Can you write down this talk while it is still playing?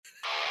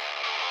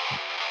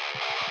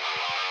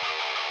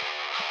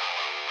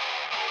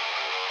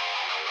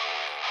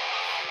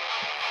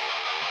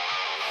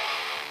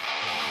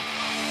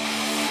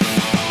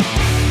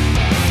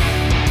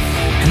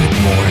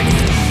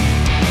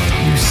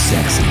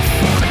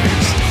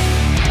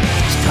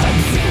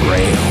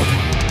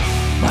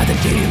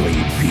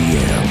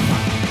p.m.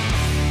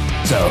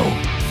 So,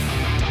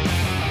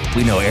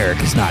 we know Eric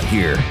is not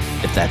here,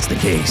 if that's the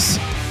case.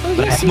 Oh,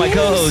 But I yes, have my he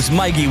co-host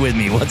Mikey with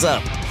me. What's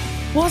up?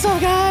 What's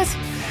up, guys?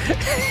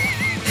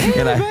 Hey,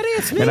 And everybody,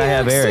 it's me, and I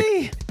have Eric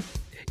Eric. C.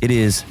 It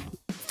is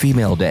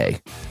Female Day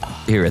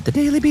here at the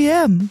Daily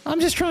BM. I'm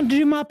just trying to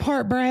do my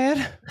part,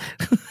 Brad.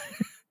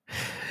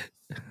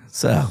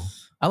 So,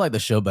 I like the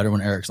show better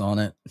when Eric's on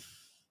it.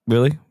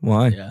 really?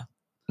 Why? Yeah.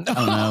 I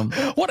don't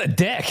know. What a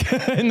dick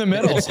in the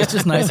middle. It's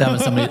just nice having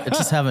somebody. It's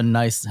just having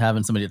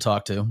somebody to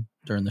talk to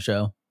during the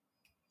show.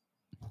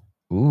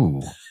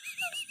 Ooh.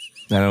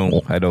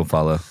 I don't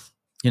follow.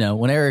 You know,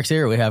 when Eric's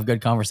here, we have good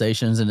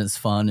conversations and it's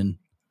fun and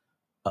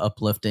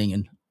uplifting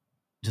and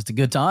just a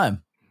good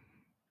time.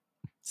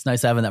 It's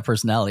nice having that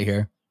personality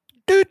here.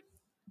 Dude.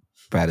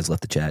 Brad has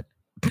left the chat.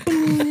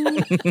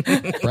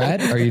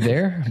 Brad, are you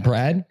there?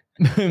 Brad,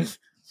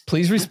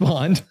 please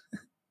respond.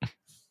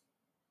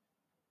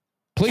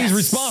 Please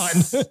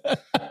respond.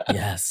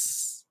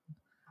 Yes.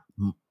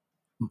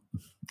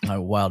 My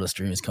wildest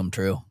dream has come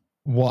true.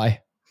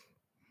 Why?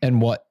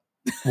 And what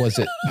was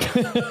it?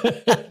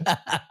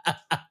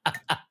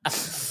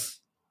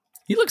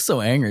 He looks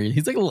so angry.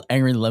 He's like a little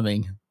angry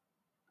lemming.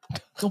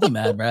 Don't be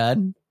mad,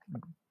 Brad.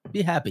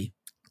 Be happy.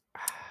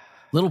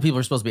 Little people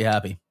are supposed to be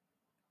happy.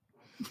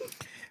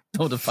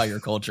 Don't defy your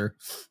culture.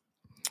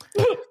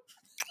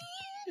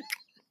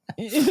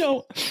 You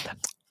know,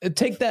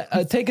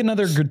 take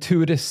another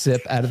gratuitous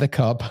sip out of the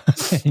cup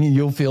and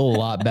you'll feel a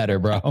lot better,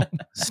 bro.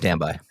 Stand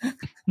by.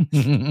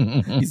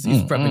 He's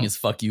prepping his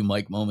fuck you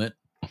Mike moment.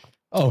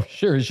 Oh,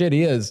 sure as shit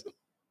he is.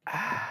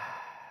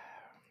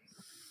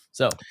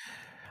 So,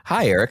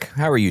 Hi, Eric.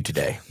 How are you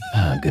today?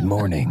 Good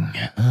morning.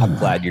 I'm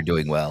glad you're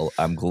doing well.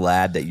 I'm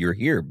glad that you're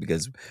here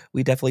because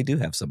we definitely do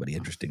have somebody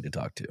interesting to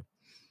talk to.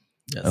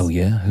 yes. Oh,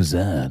 yeah? Who's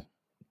that?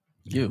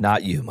 You.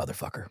 Not you,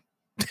 motherfucker.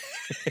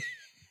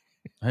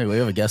 Hey, we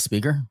have a guest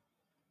speaker.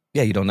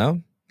 Yeah, you don't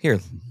know? Here.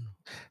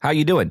 How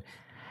you doing?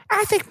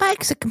 I think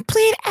Mike's a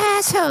complete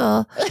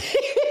asshole.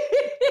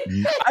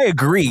 I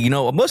agree. You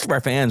know, most of our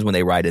fans, when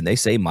they write in, they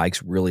say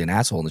Mike's really an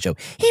asshole in the show.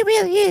 He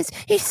really is.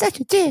 He's such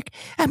a dick.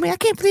 I mean, I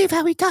can't believe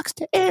how he talks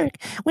to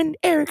Eric when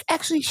Eric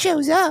actually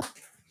shows up.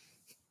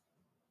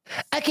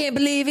 I can't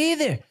believe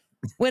either.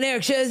 When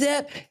Eric shows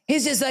up,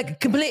 he's just like a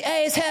complete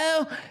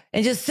asshole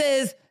and just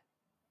says,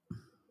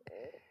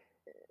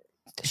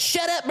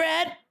 "Shut up,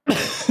 Brad."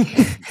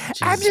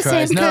 I'm Jesus just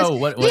saying Christ. because No,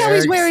 what he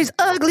always Eric's- wears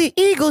ugly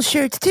Eagle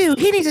shirts too.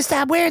 He needs to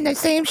stop wearing that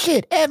same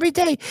shit every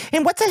day.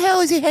 And what the hell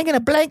is he hanging a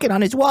blanket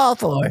on his wall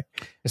for?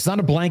 It's not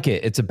a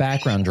blanket. It's a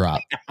background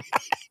drop.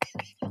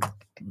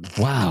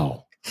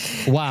 Wow.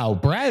 Wow.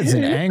 Brad's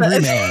an angry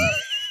man.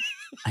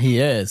 He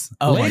is.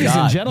 Oh Ladies my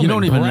God. and gentlemen, You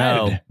don't even Brad,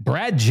 know.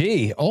 Brad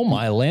G. Oh,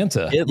 my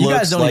Lanta. It You looks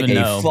guys don't like even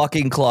a know.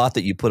 fucking cloth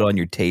that you put on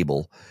your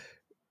table.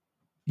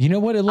 You know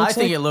what it looks I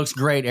think like? it looks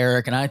great,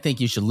 Eric, and I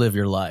think you should live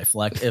your life.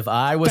 Like, if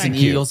I was Thank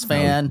an you. Eagles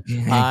fan,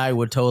 I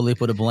would totally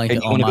put a blanket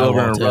And you on want to my go over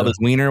wall, and too. rub his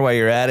wiener while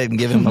you're at it and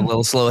give him a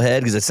little slow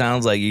head? Because it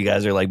sounds like you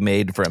guys are like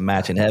made for a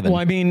match in heaven.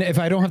 Well, I mean, if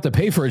I don't have to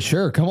pay for it,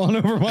 sure. Come on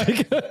over,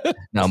 Mike.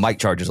 No, Mike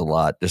charges a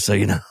lot, just so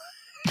you know.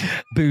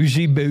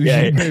 Bougie.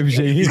 Yeah,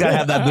 Bougie. He's got to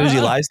have that bougie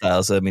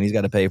lifestyle. So, I mean, he's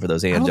got to pay for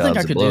those hand I don't jobs think I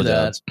and could blow do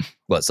that. jobs.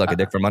 What, suck a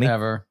dick for money?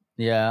 Ever.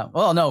 Yeah.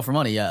 Well, no, for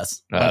money,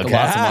 yes. Like, Okay.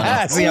 lots of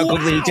money. See how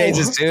quickly he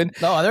changes, dude.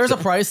 No, there's a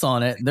price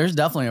on it. There's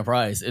definitely a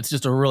price. It's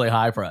just a really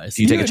high price.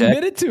 Do you take a check?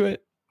 admitted to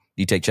it.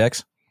 Do you take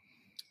checks?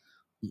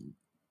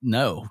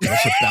 No, that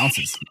shit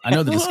bounces. I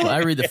know the. I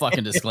read the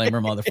fucking disclaimer,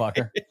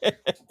 motherfucker.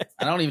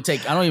 I don't even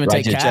take Write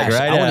cash. your check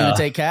right I won't now. even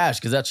take cash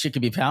because that shit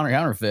could be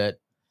counterfeit.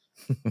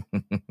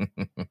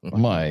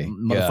 My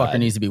Motherfucker God.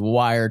 needs to be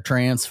wire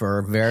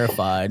transfer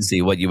verified.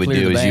 See, what you would Clear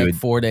do the is bank you would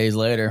 4 days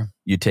later.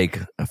 you take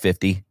a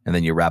 50 and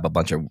then you wrap a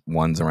bunch of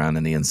ones around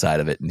in the inside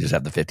of it and just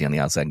have the 50 on the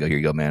outside and go, here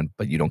you go, man.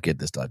 But you don't get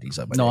this till after you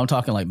suck my No, dick. I'm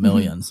talking like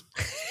millions.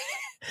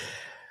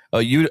 Oh,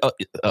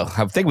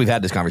 I think we've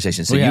had this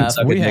conversation. So We you'd have.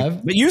 suck a We dick,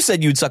 have. but you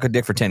said you'd suck a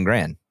dick for 10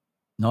 grand.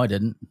 No, I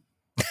didn't.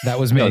 That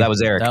was me. No, that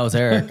was Eric. That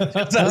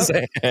was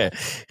Eric.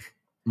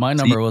 My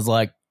number was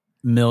like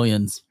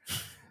millions.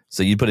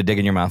 So you'd put a dick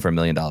in your mouth for $1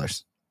 million.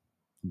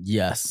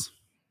 Yes.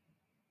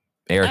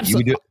 Eric, you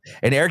would do it.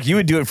 And Eric, you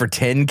would do it for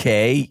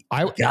 10K.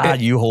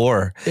 God, you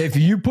whore. If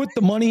you put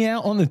the money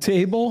out on the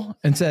table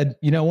and said,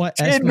 you know what,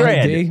 10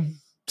 grand. SMID,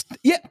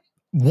 yeah,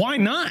 why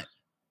not?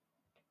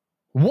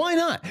 Why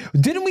not?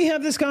 Didn't we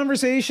have this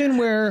conversation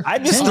where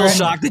I'm just still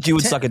shocked that you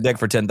would suck a dick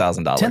for $10,000.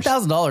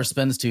 $10,000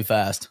 spends too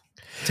fast.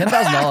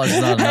 $10,000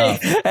 is not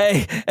enough.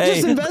 Hey,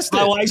 Just invest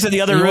my it. wife's in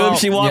the other You room. won't-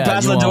 She walked yeah,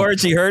 past you the door won't. and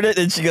she heard it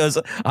and she goes,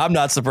 I'm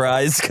not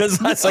surprised because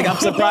it's like, I'm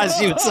surprised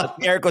she would suck,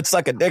 Eric would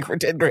suck a dick for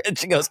 10 grand.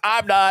 She goes,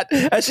 I'm not.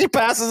 As she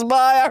passes by,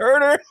 I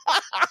heard her.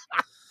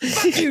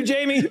 Fuck you,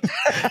 Jamie.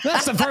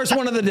 That's the first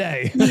one of the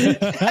day.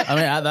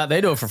 I mean,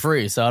 they do it for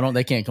free, so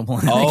they can't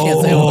complain. They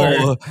can't say a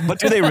word. But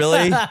do they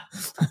really?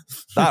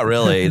 Not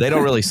really. They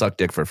don't really suck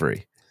dick for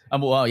free.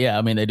 Well, yeah.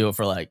 I mean, they do it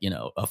for like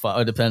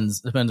it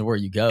depends where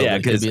you go. Yeah,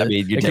 It could because be I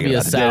mean, you it could take be it a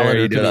out to dinner, salad, or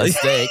you it could do be a it.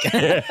 steak.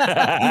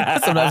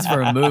 Sometimes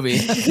for a movie.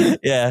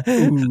 Yeah,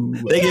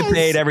 they get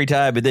paid every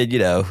time, but then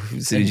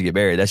as soon as you get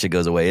married, that shit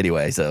goes away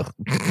anyway. So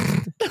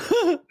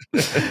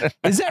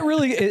Is that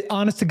really,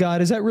 honest to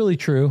God, is that really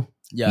true?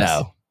 Yes.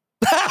 no.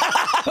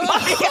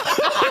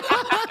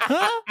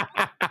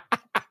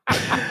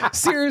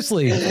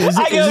 Seriously.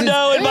 I go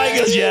no, and Mike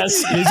goes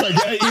yes. It's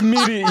like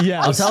immediate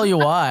yes. I'll tell you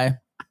why.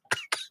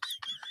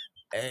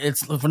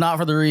 It's not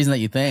for the reason that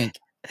you think.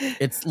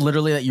 It's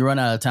literally that you run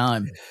out of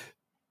time.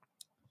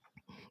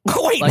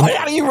 Wait, Like-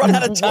 how do you run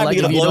out of time like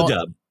to get a if you don't-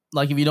 blowjob?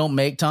 Like if you don't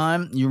make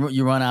time,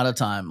 you run out of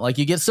time. Like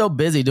you get so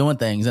busy doing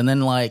things, and then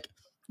You're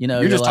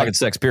just like, talking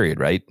sex, period,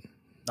 right?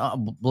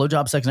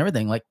 blowjob, sex, and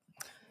everything. Like,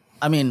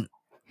 I mean,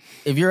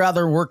 if you're out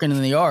there working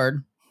in the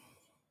yard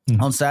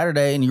on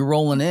Saturday and you're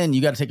rolling in,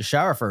 you got to take a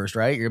shower first,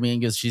 right? I mean,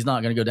 because she's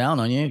not going to go down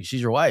on you.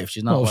 She's your wife.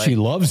 She's not. Well, if like, she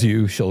loves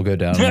you, she'll go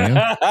down on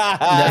you.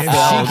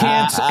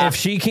 If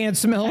she can't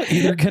smell it,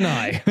 either can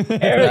I.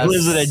 Eric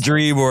lives in a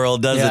dream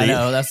world, doesn't yeah, he?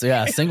 no, that's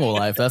single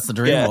life. That's the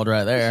dream Yeah. world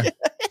right there.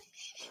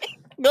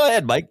 Go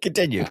ahead, Mike.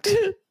 Continue.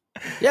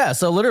 Yeah,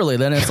 so literally,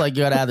 then it's like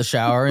you got to add the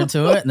shower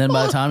into it, and then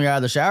by the time you're out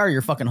of the shower,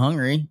 you're fucking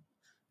hungry. And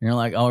you're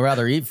like, oh, I'd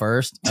rather eat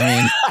first.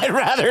 I mean, I'd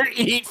rather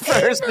eat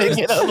first than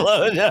get a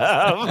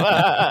blowjob.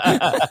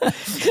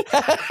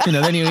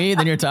 then you eat,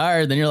 then you're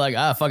tired, then you're like,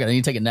 fuck it, then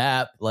you take a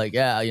nap. Like,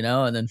 yeah,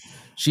 and then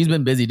she's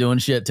been busy doing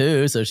shit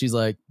too, so she's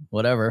like,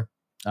 whatever.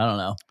 I don't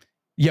know.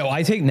 Yo,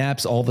 I take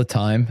naps all the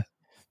time,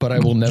 but I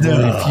will never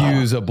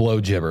refuse a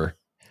blow jibber.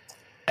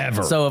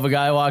 Ever. So if a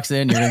guy walks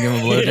in, you're gonna give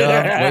him a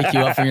blowjob, wake you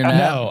up from your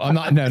nap. No, I'm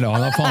not. No,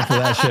 I'm not falling for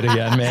that shit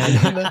again,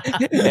 man.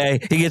 Hey,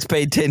 he gets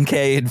paid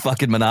 $10K in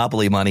fucking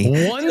Monopoly money.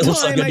 One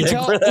time I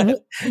tell Brad.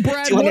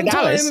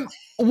 $200.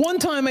 One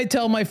time I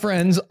tell my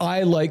friends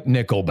I like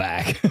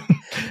Nickelback.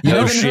 No I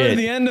haven't shit. heard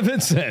the end of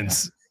it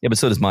since. Yeah, but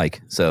so does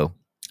Mike. So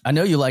I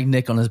know you like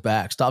Nick on his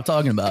back. Stop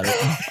talking about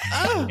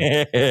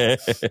it.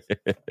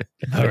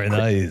 Very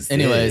nice.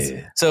 Anyways,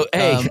 So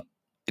hey,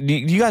 do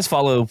you guys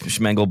follow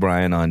Schmengel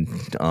Brian on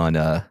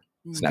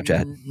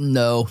Snapchat?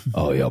 No.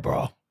 Oh yeah,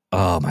 bro.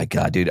 Oh my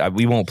god, dude!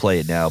 We won't play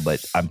it now,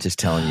 but I'm just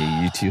telling you,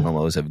 you two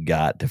homos have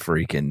got to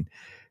freaking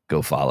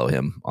go follow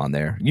him on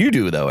there. You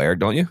do though, Eric,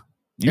 don't you?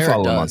 You Eric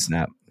follow him on does.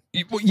 Snap.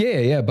 Well,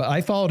 yeah, but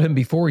I followed him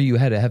before he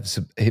had to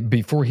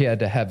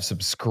have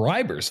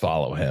subscribers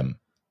follow him.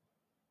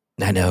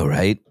 I know,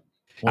 right?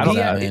 What I don't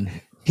does that know.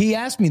 mean? He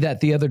asked me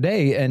that the other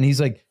day, and he's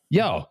like,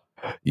 "Yo,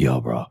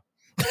 bro,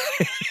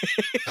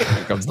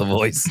 Here comes the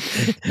voice.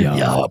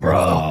 yo,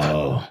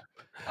 bro,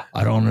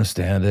 I don't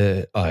understand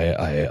it. I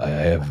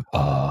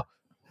have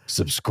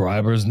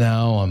subscribers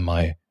now on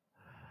my."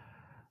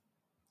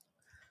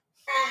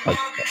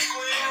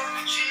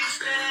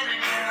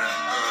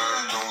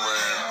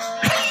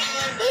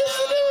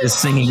 His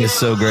singing is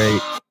so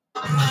great.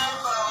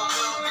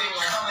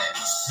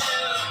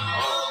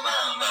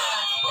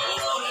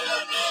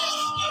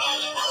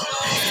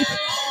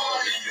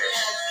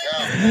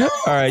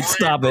 All right,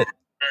 stop it.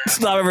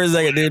 Stop it for a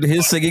second, dude.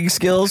 His singing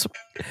skills,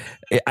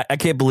 I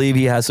can't believe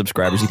he has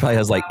subscribers. He probably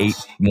has like 8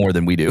 more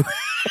than we do.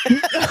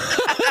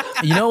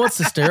 You know what's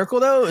hysterical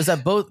though is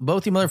that both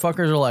you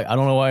motherfuckers are like, I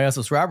don't know why I have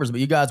subscribers, but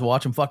you guys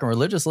watch him fucking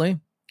religiously.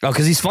 Oh,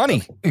 because he's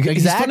funny.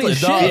 Exactly.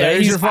 as Dog. shit.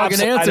 There's your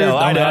fucking answer. I know.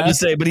 I'm dumbass. just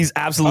saying, but he's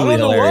absolutely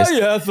hilarious.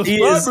 have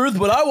He is-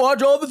 but I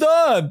watch all the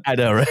time. I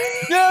know, right?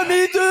 Yeah,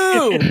 me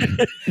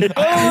too.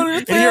 I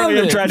don't And you're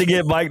understand it. trying to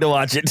get Mike to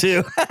watch it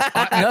too.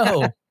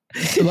 No,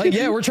 Like,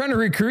 yeah, we're trying to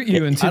recruit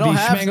you into I the don't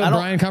have- Schmangel I don't-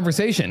 Brian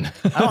conversation.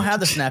 I don't have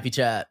the snappy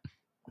chat.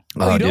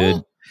 Oh, you dude.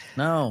 don't?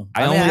 No,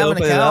 I mean, only have an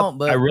open it account, up.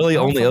 but I really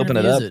don't only fucking open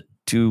it use up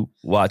to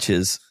watch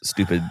his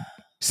stupid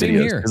Same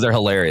videos here. because they're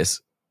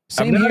hilarious.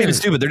 Same They're not here. even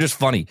stupid. They're just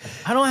funny.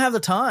 I don't have the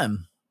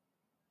time.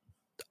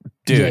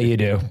 Dude, Yeah, you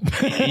do.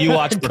 you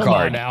watch Come on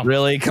Picard. now.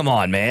 Really? Come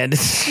on, man.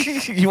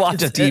 You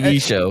watch a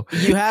TV show.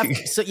 You have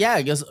so yeah,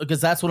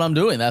 because that's what I'm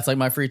doing. That's like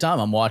my free time.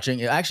 I'm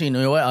watching. Actually, you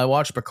know what? I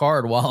watched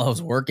Picard while I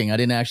was working. I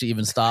didn't actually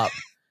even stop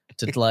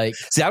to like.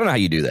 See, I don't know how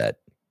you do that.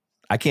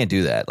 I can't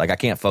do that. Like, I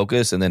can't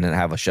focus and then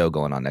have a show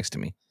going on next to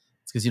me.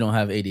 It's because you don't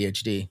have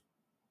ADHD.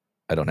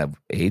 I don't have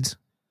AIDS.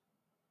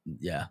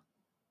 Yeah,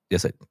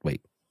 Yes,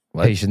 wait.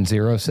 What? Patient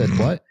Zero said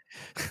what?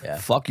 yeah.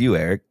 Fuck you,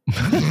 Eric.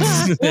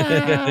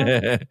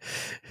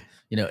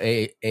 You know,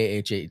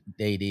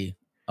 AHAD,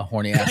 a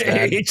horny ass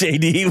dad.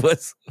 HAD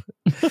was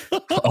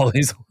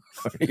always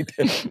horny.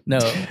 No,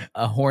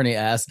 a horny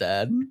ass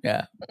dad.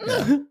 Yeah,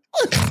 yeah.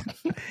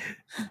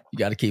 You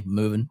got to keep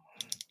moving.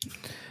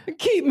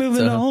 Keep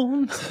moving So-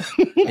 on.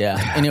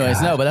 Yeah.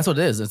 Anyways, no, but that's what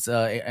it is. It's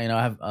I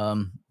have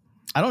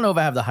I don't know if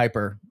I have the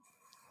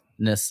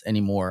hyperness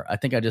anymore. I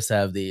think I just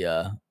have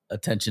the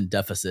attention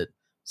deficit.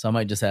 So I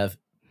might just have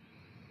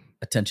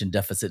attention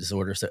deficit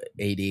disorder. So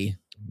AD.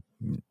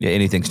 Yeah,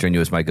 anything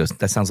strenuous, Mike goes,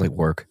 that sounds like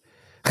work.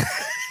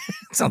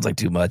 Sounds like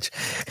too much.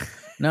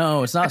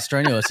 No, it's not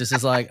strenuous. It's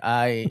just like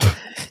I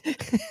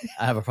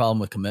have a problem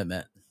with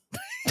commitment.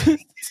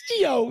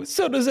 Yo,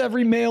 so does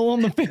every male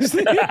on the face of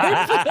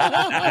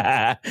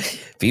the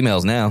earth.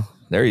 Females now,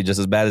 they're just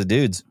as bad as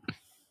dudes.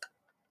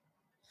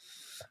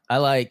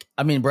 I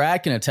mean,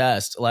 Brad can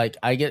attest. Like,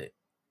 I get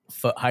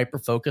hyper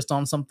focused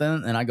on something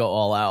and I go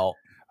all out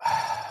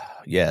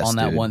Yes, on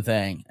that dude. one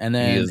thing. And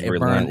He then is it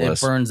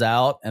relentless. burns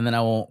out and then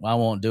I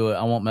won't do it.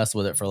 I won't mess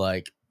with it for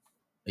like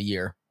a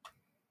year.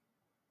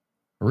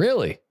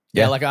 Really?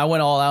 Yeah. Yeah. Like I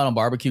went all out on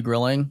barbecue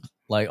grilling,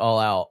 like all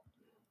out.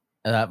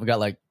 And I've got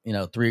like,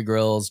 3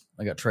 grills.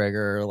 I got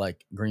Traeger,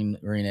 like green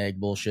egg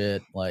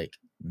bullshit, like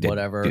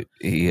whatever. Dude,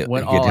 he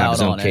Went could all have out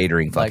his own on it.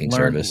 catering fucking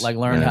service.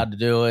 Learned Yeah. how to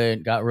do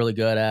it, got really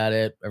good at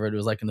it. Everybody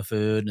was liking the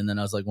food. And then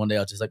I was like, one day I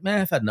was just like, man,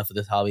 I've had enough of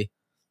this hobby.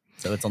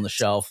 So it's on the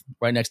shelf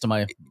right next to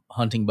my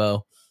hunting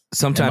bow.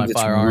 Sometimes my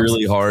it's firearms.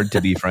 really hard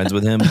to be friends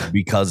with him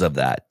because of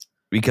that.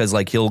 Because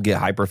like he'll get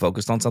hyper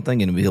focused on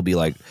something and he'll be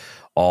like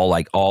all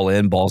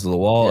in, balls to the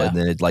wall, Yeah. and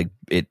then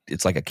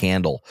it's like a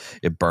candle.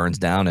 It burns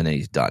down and then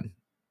he's done.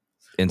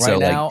 And Right so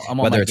now, like I'm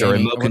on whether my it's a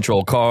gaming- remote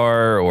control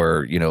car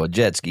or a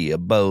jet ski, a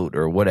boat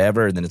or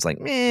whatever, and then it's like,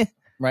 meh.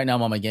 Right now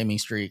I'm on my gaming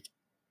streak.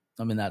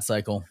 I'm in that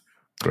cycle.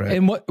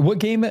 And what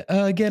game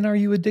again are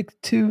you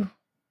addicted to?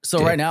 So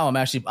Yeah. right now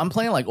I'm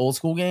playing like old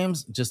school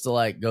games just to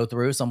like go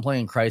through. So I'm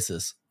playing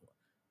Crisis.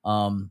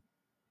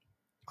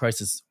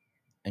 Crisis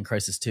and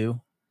Crisis 2.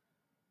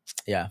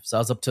 Yeah. So I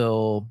was up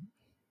till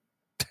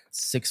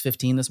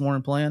 6:15 this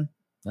morning playing.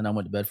 Then I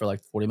went to bed for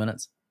like 40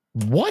 minutes.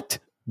 What?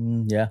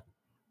 Yeah.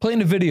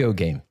 Playing a video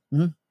game.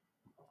 Mhm.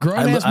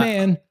 Grown ass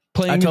man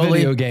playing a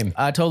video game.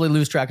 I totally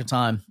lose track of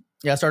time.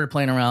 Yeah. I started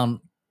playing around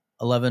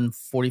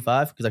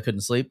 11:45 because I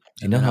couldn't sleep.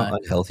 Do you know how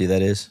unhealthy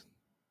that is?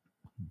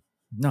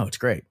 No, it's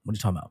great. What are you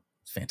talking about?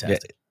 It's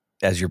fantastic.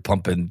 As you're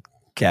pumping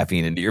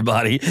caffeine into your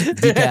body.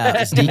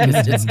 Decaf.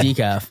 It's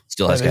decaf.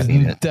 Still has That is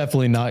caffeine in it.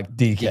 definitely not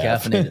decaf.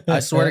 Decaffeinated. I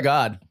swear to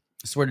God.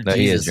 I swear to No,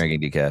 he is Jesus.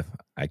 drinking decaf.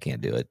 I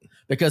can't do it.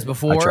 Because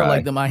before, try.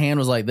 like my hand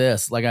was like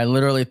this. Like I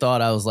literally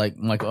thought I was like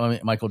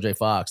Michael J.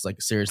 Fox.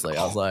 Like seriously,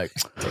 I was like,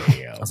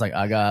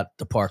 I got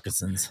the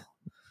Parkinson's.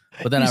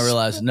 But then I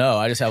realized, no,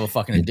 I just have a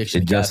fucking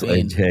addiction to Just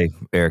caffeine. like, hey,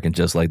 Eric, and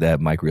just like that,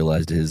 Mike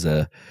realized his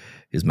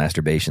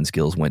masturbation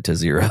skills went to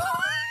zero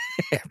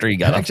after he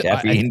got off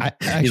caffeine.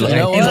 Actually, You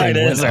know he's what? like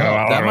this.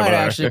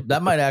 That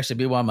might actually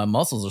be why my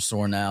muscles are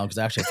sore now because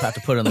I actually have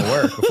to put in the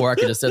work before I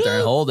could just sit there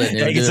and hold it. And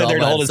Yeah, he do can it sit all there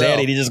and by hold his hand itself.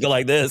 and he just go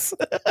like this.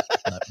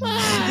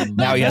 Like,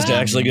 Now he has to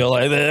actually go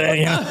like that.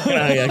 He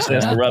actually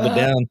has to rub it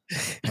down.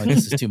 I'm like,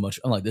 this is too much.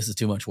 I'm like, this is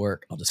too much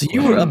work. I'll just So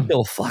you were up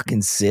till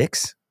fucking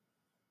 6?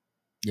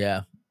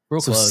 yeah,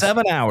 real So close.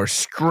 7 hours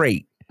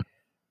straight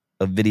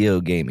of video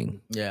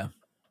gaming. Yeah,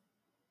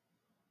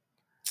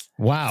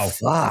 wow.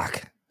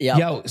 Fuck. yeah.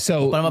 Yo,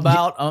 so But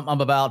I'm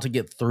about to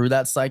get through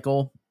that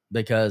cycle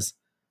because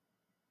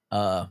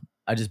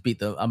I just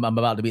I'm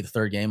about to beat the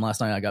third game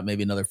last night. I got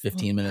maybe another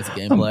 15 minutes of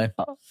gameplay.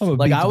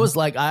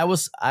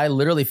 I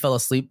literally fell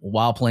asleep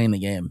while playing the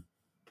game.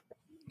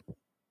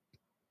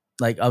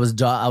 Like I was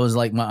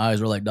like my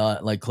eyes were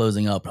like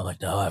closing up. I'm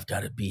like, no, I've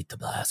got to beat the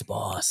last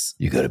boss.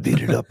 You got to beat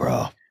it up,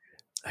 bro.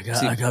 I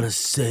got to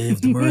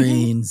save the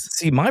Marines.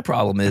 See, my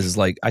problem is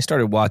like I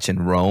started watching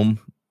Rome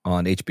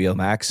on HBO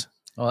Max.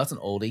 Oh, that's an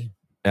oldie.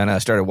 And I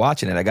started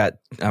watching it.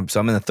 So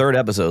I'm in the 3rd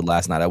episode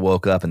last night. I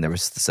woke up and there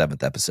was the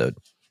 7th episode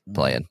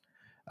playing.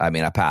 I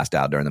mean, I passed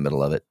out during the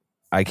middle of it.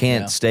 I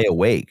can't stay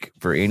awake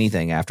for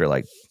anything after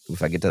like,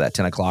 if I get to that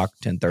 10 o'clock,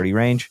 10:30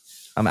 range,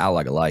 I'm out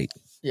like a light.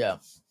 Yeah.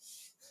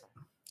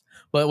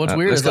 But what's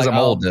weird That's is because like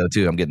I'm old though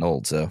too. I'm getting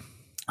old. So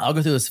I'll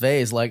go through this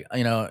phase, like,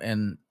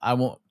 and I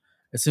won't,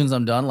 as soon as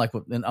I'm done, like,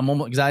 and I'm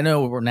almost, because I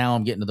know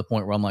I'm getting to the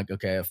point where I'm like,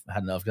 okay, I've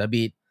had enough. Because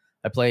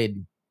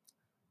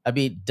I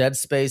beat Dead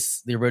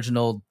Space, the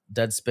original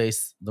Dead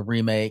Space, the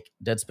remake,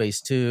 Dead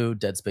Space 2,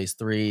 Dead Space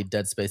 3,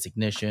 Dead Space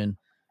Ignition,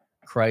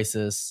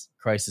 Crisis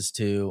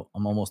 2.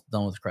 I'm almost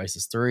done with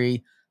Crisis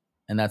 3,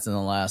 and that's in the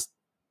last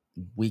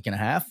week and a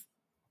half.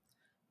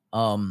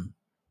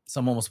 So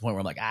I'm almost at the point where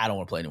I'm like, I don't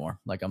want to play anymore.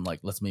 Like, I'm like,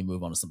 let's me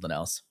move on to something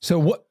else. So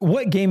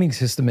what gaming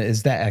system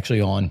is that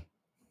actually on?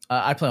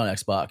 I play on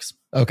Xbox.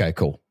 Okay,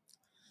 cool.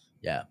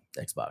 Yeah,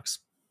 Xbox.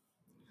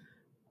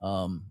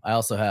 I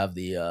also have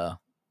the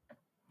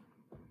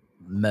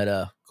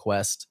Meta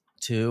Quest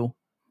 2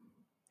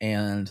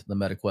 and the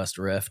Meta Quest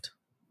Rift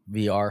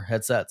VR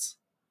headsets.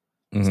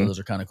 So Mhm. those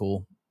are kind of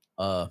cool.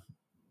 I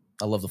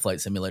love the flight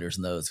simulators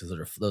in those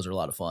because those are a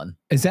lot of fun.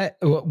 Is that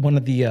one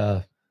of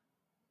the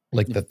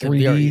like the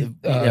 3D?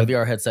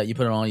 VR headset. You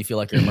put it on, you feel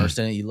like you're immersed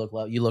in it. You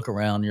look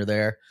around, you're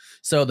there.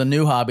 So the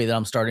new hobby that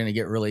I'm starting to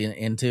get really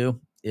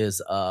into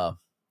is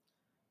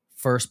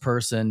first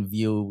person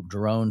view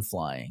drone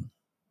flying.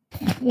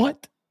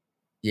 What?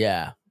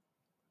 Yeah.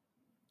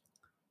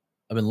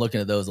 I've been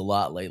looking at those a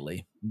lot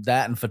lately.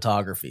 That and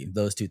photography,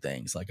 those two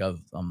things. Like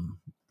I'm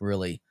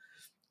really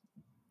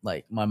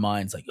like my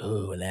mind's like,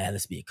 oh,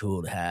 this be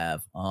cool to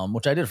have.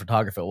 Which I did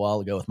photography a while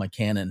ago with my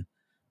Canon.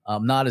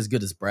 Not as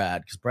good as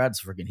Brad because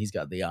Brad's he's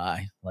got the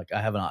eye. Like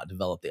I have not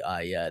developed the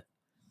eye yet.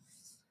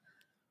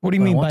 What do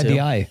you But I mean want by the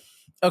to. eye?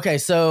 Okay,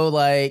 so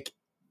like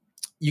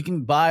you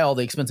can buy all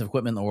the expensive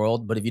equipment in the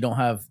world, but if you don't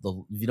have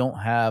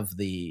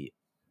the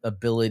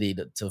ability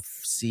to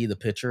see the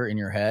picture in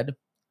your head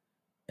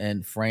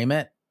and frame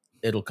it,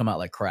 it'll come out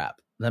like crap.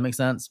 Does that make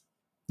sense?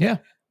 Yeah.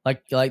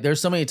 Like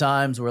there's so many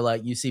times where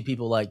like you see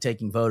people like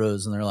taking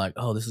photos and they're like,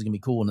 oh, this is gonna be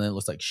cool, and then it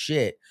looks like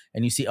shit.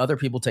 And you see other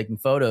people taking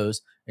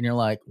photos and you're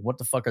like, what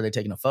the fuck are they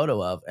taking a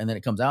photo of? And then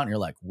it comes out and you're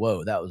like,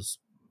 whoa, that was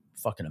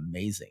fucking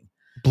amazing.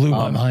 Blew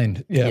my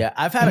mind. Yeah.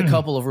 I've had a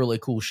couple of really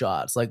cool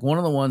shots. Like one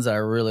of the ones that I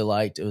really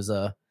liked, it was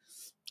I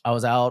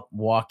was out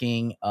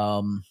walking.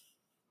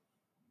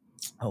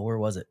 Where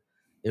was it?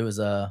 It was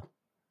I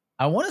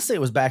want to say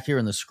it was back here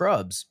in the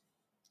scrubs,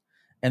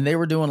 and they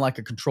were doing like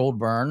a controlled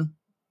burn,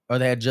 or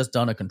they had just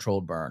done a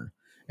controlled burn.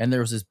 And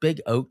there was this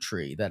big oak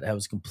tree that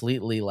was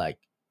completely like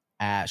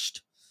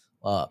ashed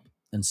up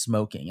and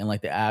smoking, and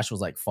like the ash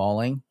was like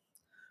falling.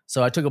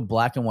 So I took a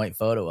black and white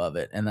photo of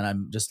it, and then I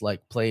just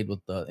like played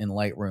with in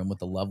Lightroom with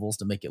the levels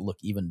to make it look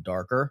even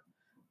darker,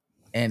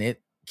 and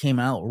it came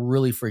out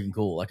really freaking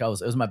cool. Like it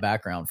was my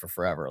background for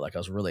forever. Like I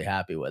was really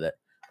happy with it.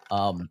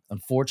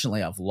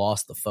 Unfortunately, I've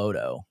lost the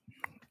photo.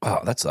 Oh,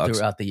 that sucks.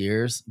 Throughout the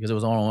years, because it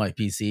was on one of my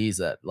PCs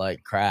that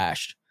like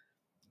crashed,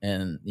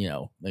 and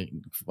like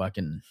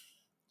fucking,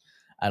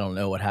 I don't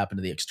know what happened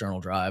to the external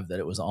drive that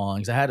it was on,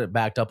 because I had it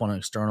backed up on an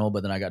external,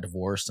 but then I got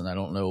divorced and I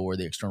don't know where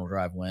the external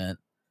drive went.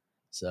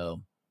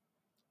 So,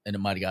 and it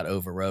might have got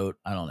overwrote.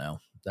 I don't know.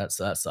 That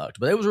sucked,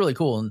 but it was really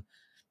cool. And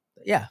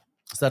yeah,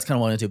 so that's kind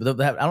of what I wanted to.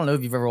 But I don't know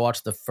if you've ever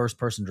watched the first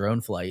person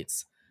drone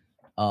flights.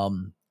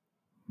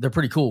 They're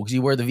pretty cool because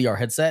you wear the VR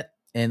headset,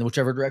 and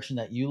whichever direction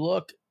that you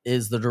look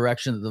is the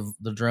direction that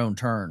the drone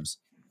turns.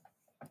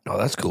 Oh,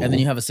 that's cool. And then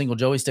you have a single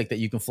joystick that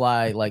you can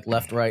fly like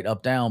left, right,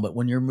 up, down. But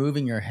when you're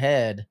moving your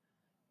head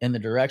in the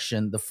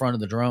direction, the front of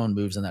the drone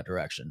moves in that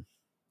direction.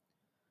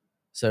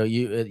 So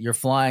you're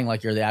flying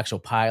like you're the actual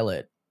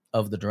pilot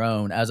of the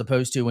drone, as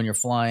opposed to when you're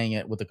flying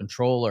it with a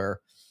controller,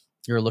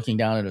 you're looking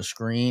down at a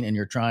screen and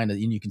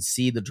and you can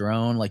see the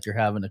drone like you're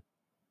having to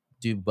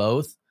do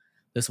both.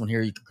 This one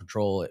here, you can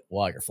control it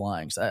while you're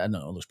flying. So I don't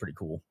know, it looks pretty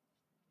cool.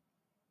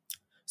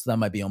 So that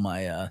might be on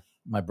my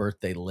my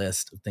birthday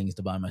list of things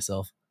to buy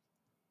myself.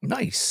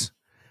 Nice.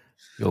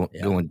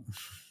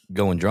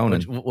 Going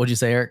droning. What'd you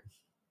say, Eric?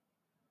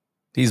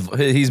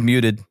 He's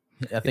muted.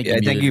 I think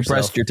you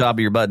pressed your top of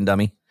your button,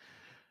 dummy.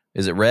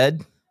 Is it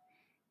red?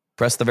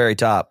 Press the very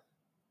top.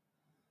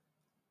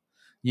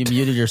 You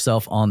muted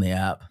yourself on the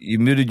app. You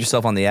muted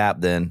yourself on the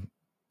app then.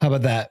 How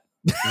about that?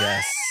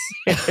 Yes.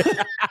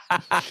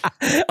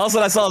 Also,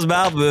 I saw his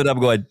mouth move. I'm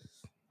going,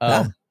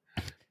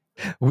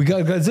 We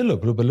got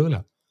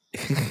Godzilla.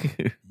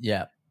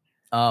 Yeah.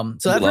 So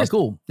that's pretty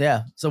cool.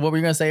 Yeah. So what were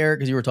you going to say, Eric?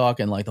 Because you were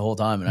talking like the whole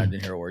time and I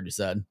didn't hear a word you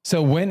said.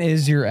 So when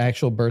is your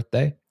actual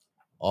birthday?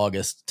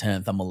 August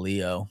 10th. I'm a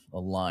Leo, a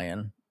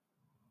lion.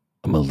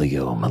 I'm a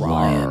Leo. I'm a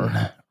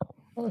lion.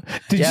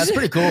 It's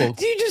pretty cool.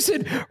 You just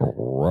said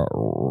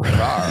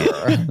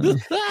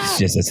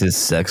It's his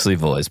sexy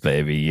voice,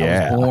 baby.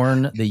 Yeah. I was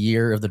born the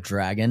year of the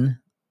dragon,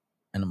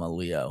 and I'm a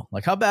Leo.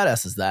 Like, how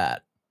badass is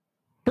that?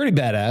 pretty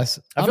badass.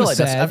 I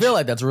feel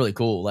like that's really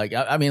cool. Like,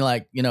 I mean,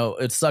 like,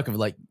 it'd suck if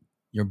like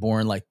you're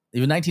born like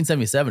even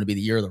 1977 to be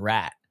the year of the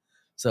rat.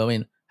 So I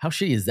mean, how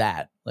shitty is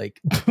that? Like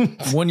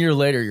 1 year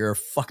later, you're a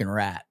fucking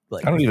rat.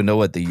 Like, I don't even know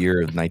what the year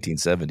of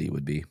 1970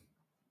 would be.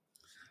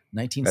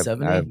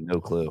 1970. I have no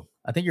clue.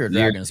 I think you're a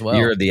dragon as well.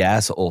 You're the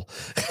asshole.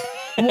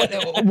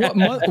 what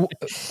month?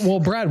 Well,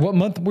 Brad, what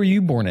month were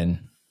you born in?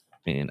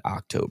 In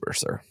October,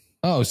 sir.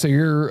 Oh, so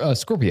you're a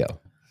Scorpio.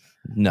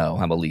 No,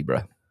 I'm a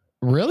Libra.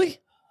 Really?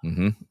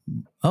 Mm-hmm.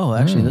 Oh,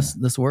 actually,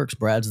 this works.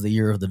 Brad's the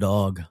year of the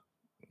dog.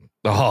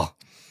 Oh,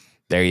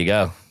 there you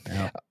go.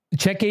 Yeah.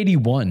 Check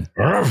 81.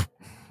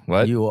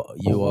 What? You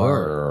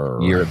are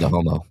Year of the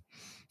homo.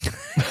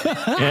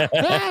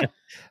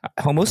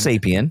 Homo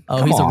sapien. Oh,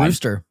 Come he's on. a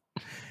rooster.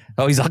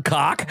 Oh, he's a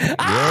cock.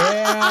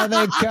 Yeah,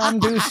 they come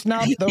to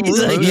snap the He's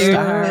a-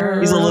 rooster.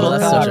 he's a little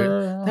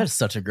That's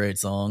such a great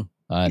song.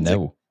 I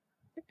know.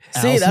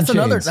 See, Alice in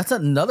Chains. that's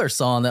another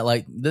song that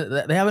like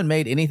they haven't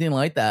made anything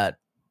like that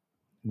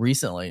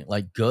recently.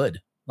 Like good.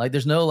 Like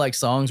there's no like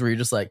songs where you're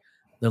just like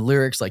the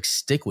lyrics like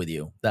stick with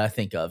you that I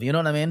think of. You know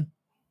what I mean?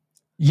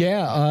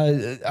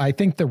 Yeah, I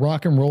think the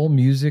rock and roll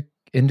music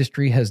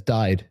industry has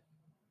died.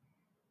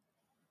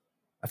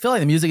 I feel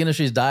like the music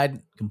industry has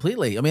died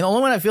completely. I mean, the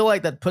only one I feel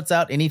like that puts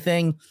out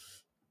anything,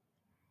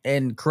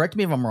 and correct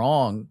me if I'm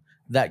wrong,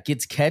 that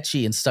gets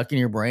catchy and stuck in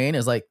your brain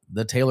is like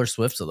the Taylor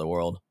Swifts of the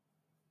world.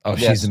 Oh,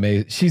 Yes. she's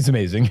amazing. She's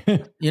amazing.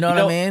 You know what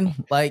I mean?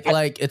 Like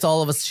it's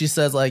all of us. She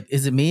says like,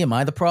 is it me? Am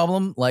I the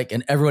problem? Like,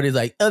 and everybody's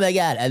like, oh my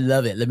God, I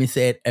love it. Let me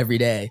say it every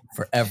day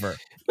forever.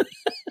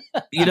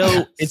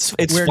 It's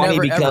We're funny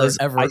never, because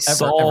ever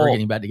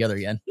getting back together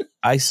again.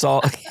 I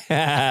saw.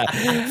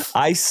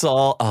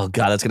 Oh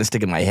God, that's gonna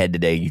stick in my head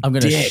today. You I'm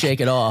going to dick. shake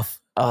it off.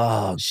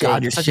 Oh Shake,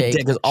 God, you're such a shake,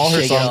 dick because all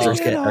her shake it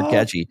songs off. are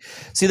catchy.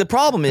 See, the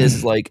problem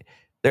is like,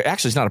 there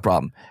actually it's not a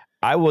problem.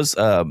 I was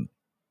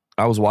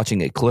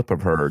watching a clip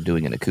of her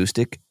doing an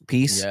acoustic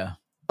piece Yeah.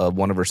 of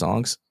one of her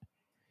songs,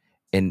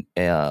 and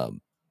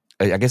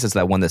I guess it's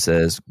that one that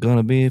says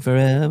 "Gonna be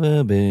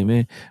forever,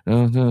 baby." I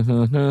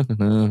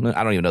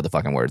don't even know the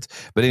fucking words,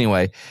 but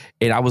anyway,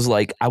 and I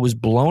was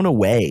blown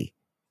away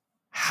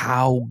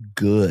how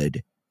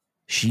good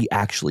she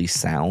actually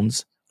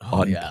sounds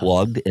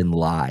unplugged and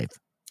live.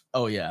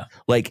 Oh yeah,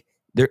 like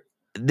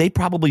they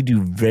probably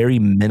do very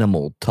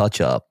minimal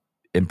touch up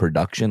in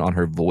production on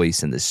her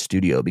voice in the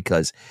studio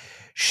because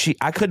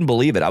I couldn't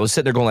believe it. I was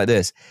sitting there going like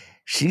this.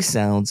 She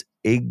sounds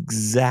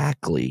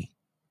exactly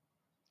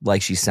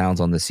like she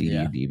sounds on the CD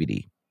and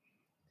DVD.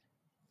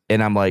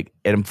 And I'm like,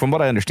 and from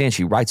what I understand,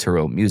 she writes her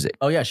own music.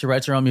 Oh yeah, she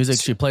writes her own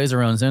music. She plays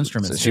her own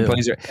instruments. She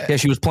plays her. Yeah,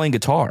 she was playing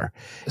guitar,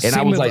 and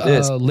I was like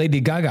this. Lady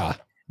Gaga.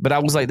 But I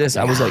was like this.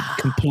 I was like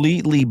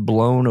completely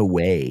blown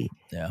away.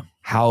 Yeah.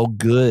 How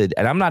good.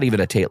 And I'm not even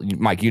a Taylor.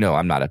 Mike, you know,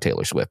 I'm not a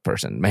Taylor Swift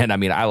person, man. I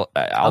mean, I'll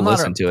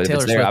listen to it if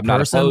it's there. I'm not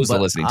opposed to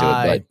listening to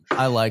it. But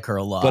I like her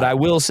a lot. But I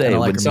will say,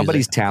 when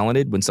somebody's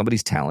talented,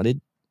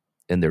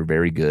 and they're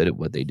very good at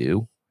what they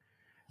do,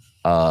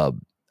 I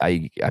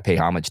pay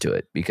homage to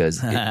it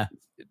because.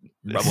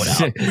 Rub it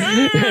out.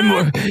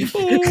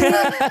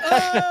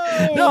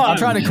 No, I'm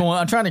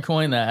trying to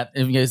coin that.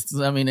 If you guys,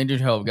 I mean, I do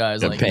hope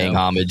guys like paying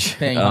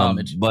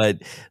homage.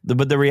 But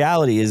the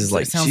reality is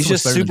like she's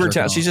just super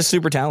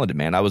talented,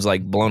 man. I was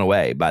like blown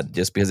away by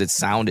just because it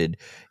sounded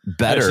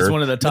better. She's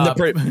one of the top.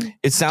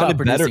 It sounded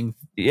better.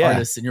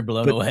 Artists, and you're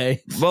blown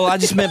away. Well, I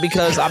just meant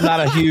because I'm not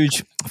a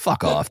huge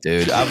fuck off,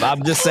 dude.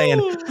 I'm just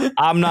saying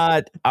I'm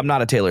not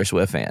a Taylor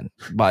Swift fan.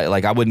 But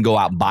like I wouldn't go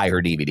out and buy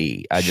her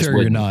DVD. I just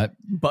wouldn't. You're not.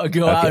 But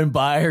go out and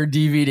buy her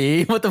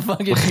DVD. What the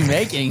fuck is she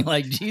making?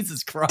 Like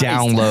Jesus Christ!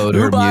 Download Who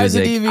her buys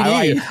music. a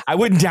DVD? I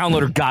wouldn't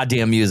download her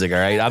goddamn music. All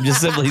right, I'm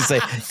just simply saying,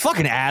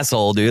 fucking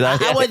asshole, dude.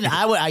 I wouldn't.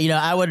 I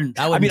wouldn't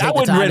I wouldn't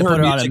rent her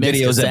music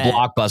videos at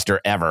Blockbuster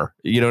ever.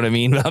 You know what I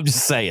mean? I'm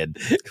just saying.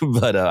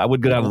 But I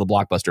would go down to the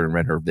Blockbuster and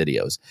rent her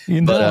videos.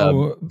 You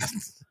know,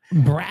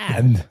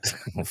 Brad.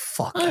 Oh,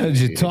 fuck. I heard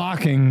you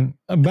talking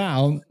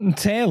about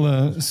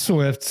Taylor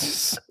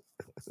Swift.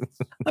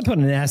 I put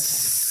an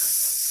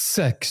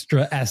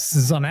extra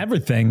S's on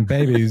everything,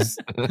 babies.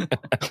 You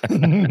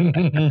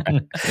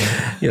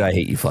know, I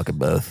hate you fucking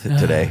both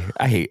today.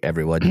 I hate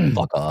everyone.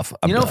 Fuck off.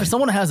 I'm done. For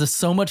someone who has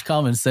so much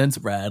common sense,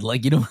 Brad,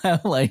 like you don't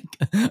have like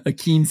a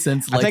keen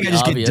sense. Like I think I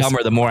just get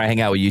dumber the more I hang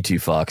out with you two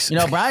fucks.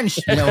 Brian,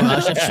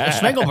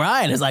 Schmegel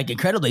Brian is like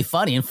incredibly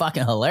funny and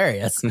fucking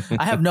hilarious.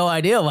 I have no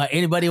idea why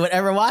anybody would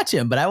ever watch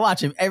him, but I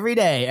watch him every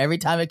day, every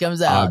time it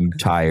comes out. I'm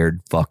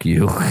tired. Fuck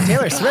you.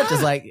 Taylor Swift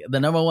is like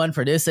the number one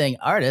producing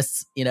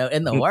artist,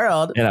 in the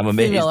world. And I'm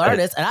amazed. Female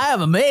artist, and I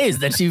am amazed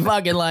that she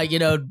fucking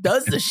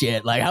does the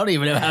shit. Like I don't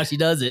even know how she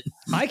does it.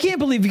 I can't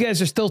believe you guys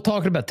are still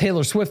talking about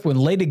Taylor Swift when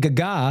Lady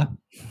Gaga.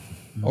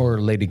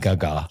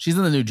 She's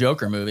in the new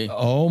Joker movie.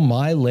 Oh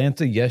my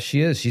Lanta, yes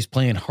she is. She's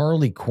playing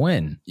Harley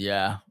Quinn.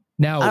 Yeah.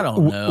 Now I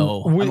don't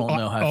know. I don't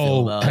know how I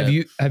feel about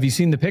it. Have you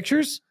seen the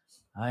pictures?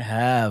 I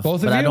have,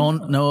 both of but you? I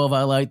don't know if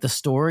I like the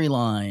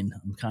storyline.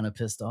 I'm kind of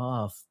pissed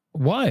off.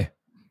 Why?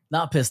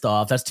 Not pissed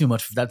off. That's too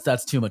much.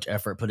 That's too much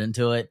effort put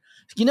into it.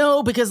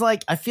 Because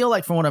I feel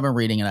like from what I've been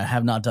reading, and I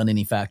have not done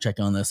any fact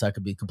checking on this, I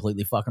could be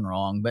completely fucking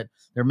wrong, but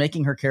they're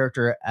making her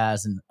character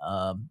as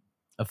a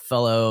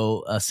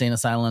fellow sane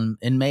asylum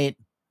inmate.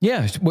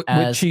 Yeah, which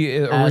she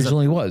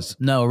originally was.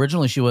 No,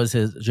 originally she was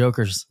his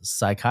Joker's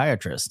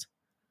psychiatrist,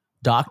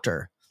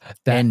 doctor,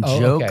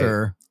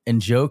 Joker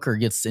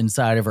gets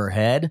inside of her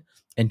head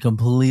and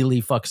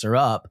completely fucks her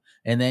up,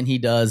 and then he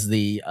does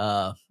the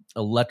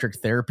electric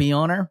therapy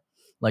on her.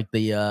 Like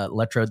the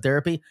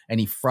electrotherapy, and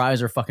he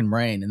fries her fucking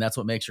brain, and that's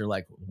what makes her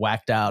like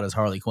whacked out as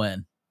Harley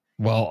Quinn.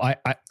 Well, I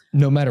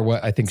no matter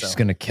what, I think she's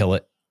gonna kill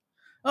it.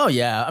 Oh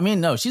yeah, I mean,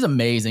 no, she's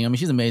amazing. I mean,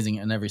 she's amazing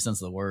in every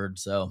sense of the word.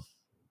 So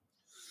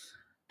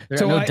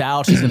there's no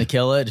doubt she's gonna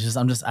kill it.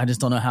 I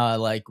just don't know how I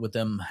like with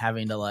them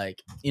having to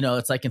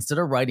it's like instead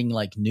of writing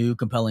like new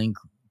compelling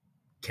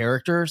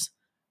characters,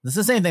 this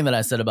is the same thing that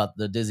I said about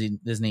the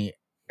Disney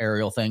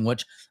Ariel thing,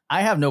 which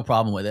I have no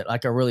problem with it.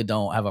 Like I really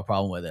don't have a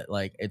problem with it.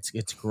 Like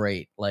it's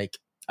great. Like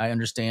I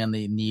understand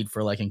the need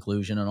for like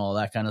inclusion and all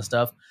that kind of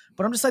stuff,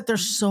 but I'm just like,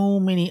 there's so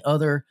many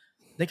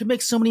they could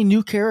make so many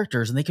new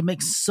characters and they could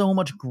make so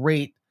much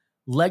great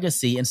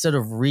legacy instead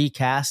of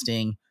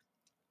recasting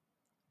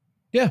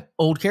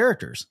old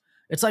characters.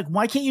 It's like,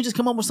 why can't you just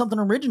come up with something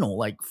original?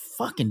 Like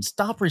fucking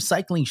stop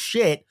recycling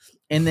shit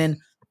and then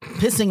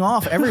pissing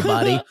off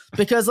everybody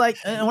because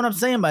and what I'm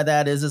saying by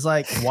that is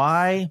like,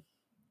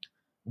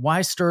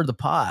 why stir the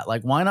pot?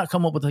 Like, why not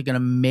come up with like an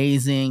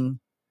amazing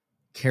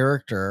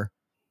character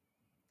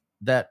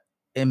that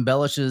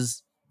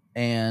embellishes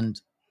and,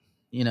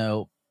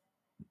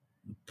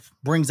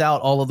 brings out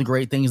all of the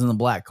great things in the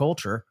Black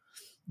culture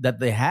that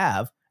they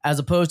have, as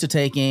opposed to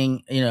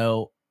taking,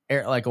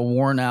 like a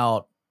worn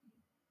out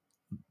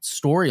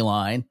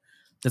storyline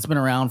that's been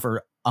around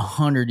for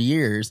 100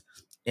 years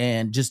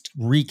and just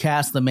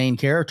recast the main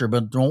character,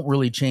 but don't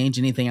really change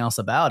anything else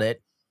about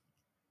it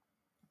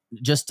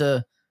just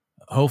to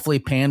hopefully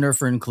pander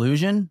for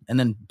inclusion and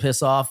then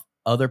piss off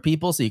other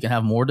people so you can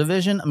have more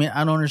division. I mean,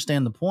 I don't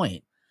understand the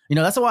point.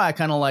 That's why I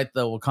kind of like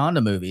the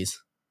Wakanda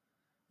movies,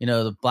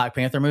 the Black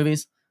Panther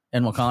movies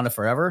and Wakanda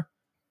Forever,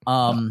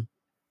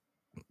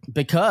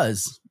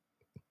 because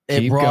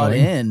it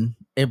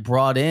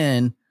brought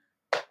in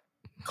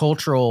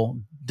cultural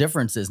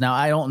differences. Now,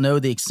 I don't know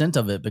the extent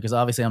of it because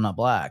obviously I'm not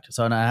black,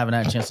 so I haven't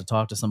had a chance to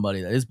talk to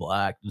somebody that is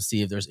black to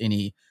see if there's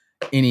any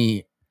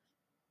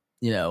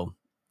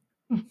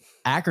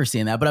accuracy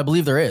in that. But I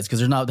believe there is, because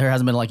there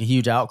hasn't been like a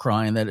huge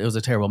outcry and that it was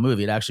a terrible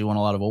movie. It actually won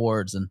a lot of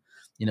awards, and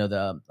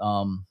god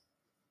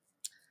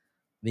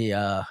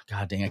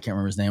dang, I can't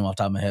remember his name off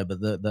the top of my head, but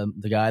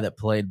the guy that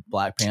played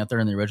Black Panther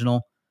in the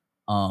original,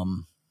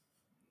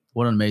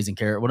 what an amazing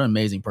character, what an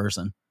amazing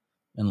person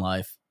in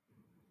life.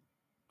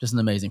 Just an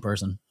amazing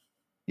person.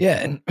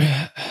 Yeah. And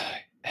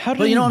how do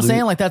but you know what I'm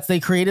saying? Like they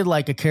created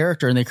like a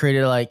character, and they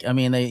created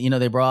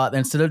they brought,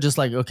 instead of just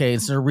like, okay,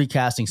 instead of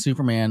recasting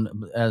Superman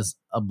as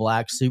a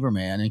black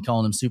Superman and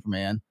calling him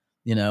Superman,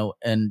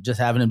 and just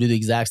having him do the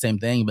exact same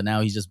thing, but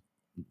now he's just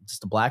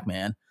a black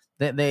man,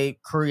 they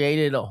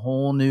created a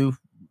whole new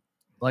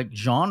like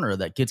genre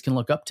that kids can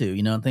look up to,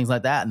 and things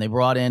like that. And they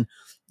brought in,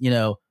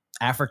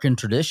 African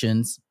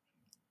traditions.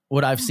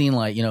 What I've seen,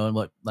 like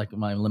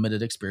my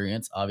limited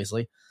experience,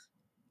 obviously,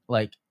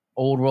 like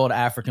old world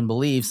African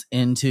beliefs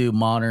into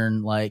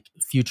modern like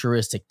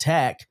futuristic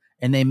tech,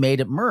 and they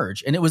made it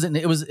merge. And it was a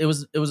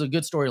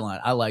good storyline.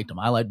 I liked them.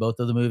 I liked both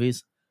of the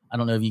movies. I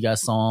don't know if you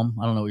guys saw them.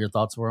 I don't know what your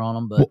thoughts were on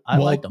them, but I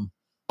liked them.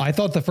 I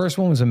thought the first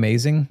one was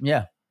amazing.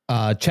 Yeah.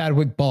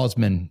 Chadwick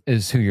Boseman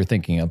is who you're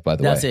thinking of, by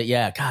the way. That's it.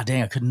 Yeah. God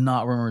dang, I could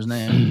not remember his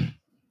name.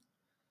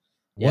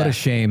 What a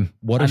shame.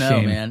 What a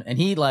shame, man. And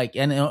he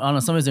and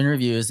on some of his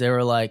interviews, they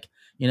were like,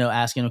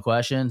 asking him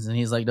questions, and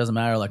he's like, doesn't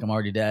matter. Like, I'm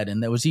already dead.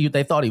 And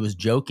they thought he was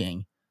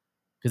joking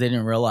because they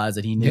didn't realize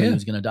that he knew he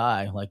was going to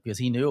die. Like, because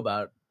he knew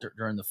about it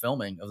during the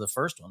filming of the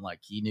first one. Like,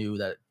 he knew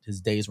that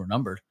his days were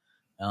numbered.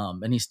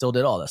 And he still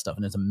did all that stuff.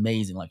 And it's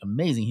amazing, like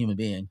amazing human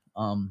being.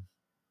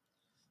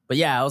 But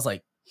yeah, I was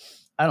like,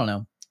 I don't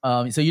know.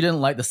 So you didn't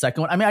like the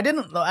second one? I mean,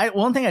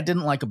 one thing I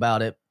didn't like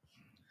about it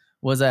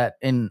was that,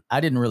 and I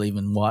didn't really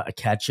even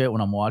catch it when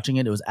I'm watching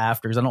it. It was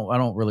after, because I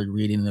don't really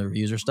read any of the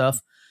reviews or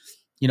stuff.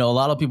 A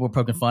lot of people were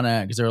poking fun at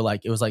it because they were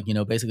like, it was like,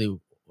 basically,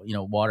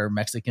 water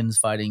Mexicans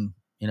fighting,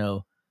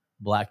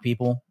 black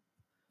people.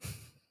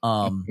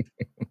 And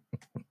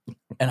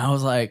I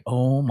was like,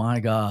 oh my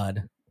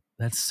God,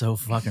 that's so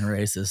fucking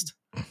racist.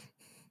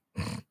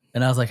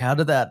 And I was like, how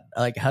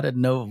did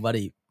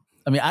nobody,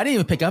 I mean, I didn't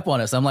even pick up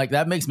on it. So I'm like,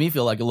 that makes me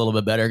feel like a little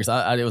bit better, because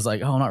I was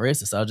like, oh, I'm not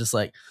racist. I was just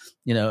like,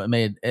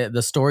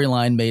 the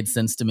storyline made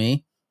sense to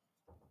me.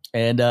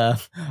 And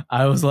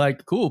I was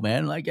like, cool,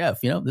 man. Like, yeah,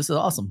 this is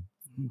awesome.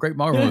 Great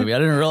Marvel movie. I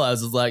didn't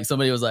realize it's like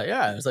somebody was like,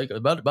 yeah, it's like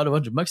about a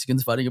bunch of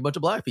Mexicans fighting a bunch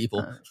of black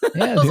people.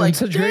 Yeah, doing like,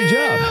 such a great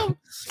job.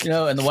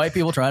 And the white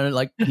people trying to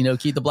like,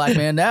 keep the black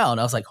man down.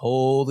 I was like,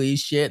 holy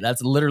shit,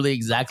 that's literally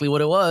exactly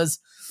what it was.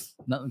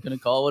 Nothing gonna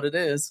call what it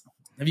is.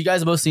 Have you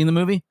guys both seen the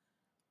movie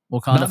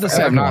Wakanda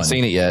Forever? I've not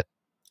seen it yet.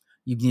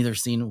 You've neither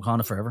seen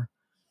Wakanda Forever?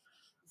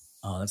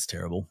 Oh, that's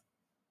terrible.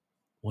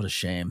 What a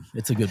shame.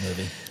 It's a good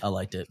movie. I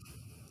liked it.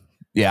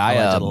 Yeah, I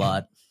liked it a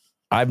lot.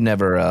 I've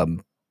never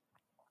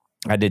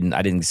I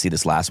didn't see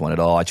this last one at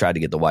all. I tried to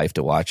get the wife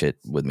to watch it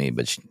with me,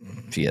 but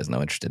she has no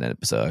interest in it.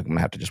 So I'm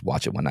gonna have to just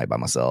watch it one night by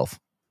myself.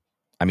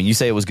 I mean, you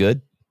say it was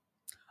good?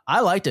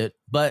 I liked it,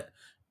 but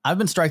I've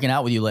been striking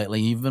out with you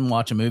lately. You've been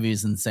watching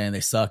movies and saying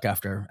they suck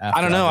after I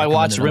don't know. I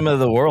watched Rim of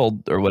the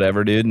World or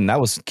whatever, dude, and that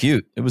was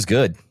cute. It was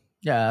good.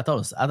 Yeah,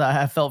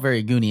 I felt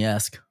very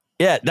Goonie-esque.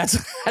 Yeah, that's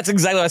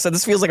exactly what I said.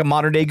 This feels like a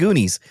modern day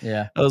Goonies.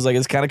 Yeah. I was like,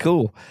 it's kind of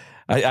cool.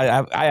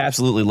 I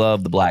absolutely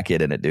love the black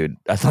kid in it, dude.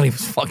 I thought he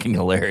was fucking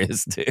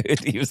hilarious, dude.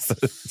 He was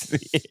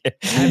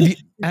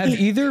have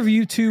either of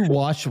you two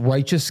watched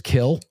Righteous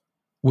Kill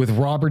with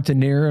Robert De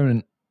Niro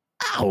and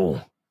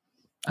Al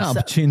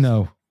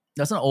Pacino?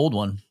 That's an old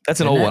one. That's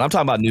an old one. I'm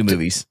talking about new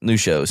movies, new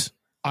shows.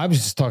 I was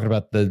just talking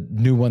about the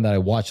new one that I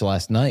watched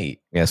last night.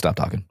 Yeah, stop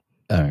talking.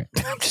 All right.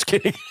 I'm just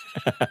kidding.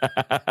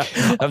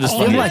 I'm just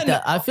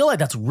I feel like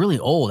that's really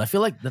old. I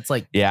feel like that's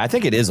like... Yeah, I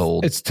think it is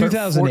old. It's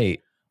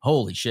 2008.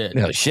 Holy shit.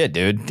 No shit,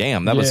 dude.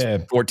 Damn, that was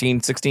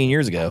 14, 16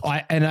 years ago.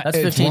 That's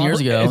 15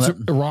 years ago. It's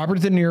Robert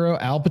De Niro,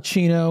 Al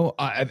Pacino.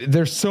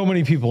 There's so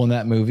many people in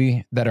that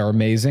movie that are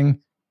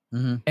amazing.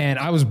 Mm-hmm. And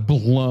I was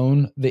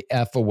blown the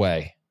F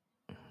away.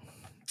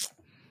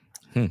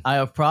 I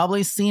have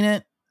probably seen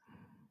it,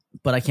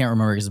 but I can't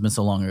remember because it's been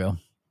so long ago.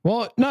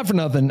 Well, not for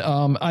nothing.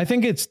 I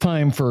think it's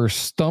time for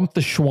Stump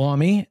the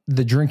Schwami,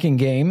 the drinking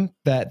game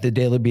that the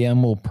Daily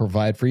BM will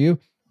provide for you.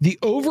 The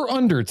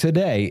over-under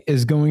today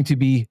is going to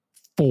be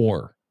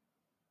 4.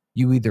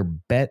 You either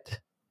bet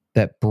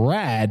that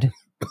Brad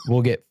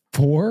will get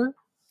 4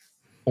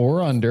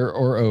 or under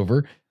or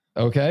over.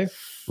 Okay.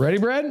 Ready,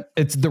 Brad?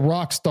 It's the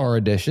Rockstar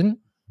edition.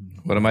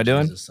 What am I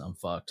doing? Jesus, I'm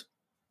fucked.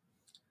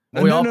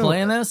 Are we all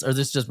playing this, or is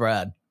this just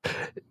Brad?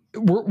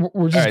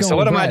 We're just all right, so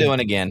what am I doing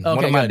again? Okay,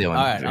 what am I doing?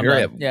 All right,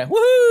 Hurry up. Yeah.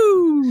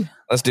 Woohoo!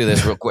 Let's do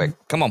this real quick.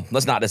 Come on,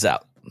 let's knock this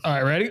out. All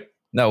right, ready?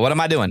 No, what am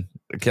I doing?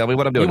 Tell me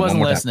what I'm doing. He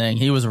wasn't listening.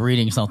 He was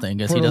reading something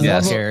because he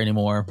doesn't care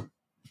anymore.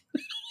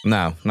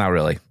 No, not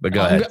really. But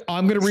go ahead.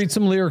 I'm going to read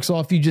some lyrics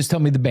off. You just tell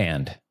me the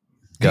band.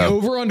 Go. The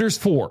over-under's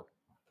 4.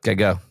 Okay,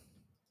 go.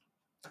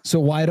 So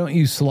why don't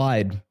you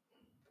slide?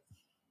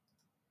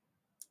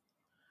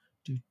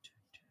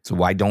 So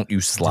why don't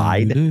you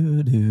slide?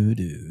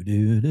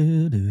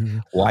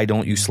 Why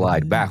don't you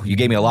slide? Wow, you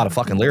gave me a lot of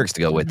fucking lyrics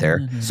to go with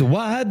there. So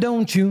why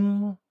don't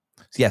you?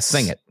 Yes,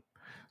 sing it.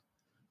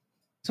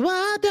 So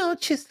why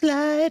don't you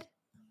slide?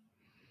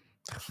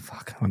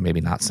 Fuck,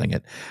 maybe not sing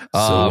it.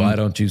 So why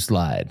don't you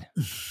slide?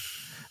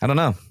 I don't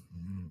know.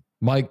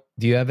 Mike,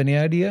 do you have any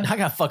idea? I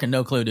got fucking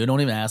no clue, dude. Don't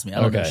even ask me.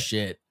 I don't know Okay.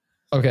 shit.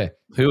 Okay.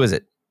 Who is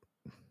it?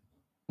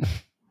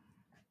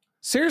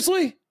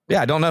 Seriously?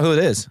 Yeah, I don't know who it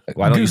is.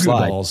 Why don't you Goo Goo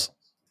slide? Dolls.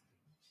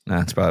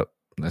 That's I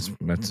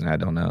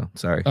don't know.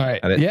 Sorry. All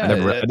right. I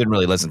didn't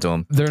really listen to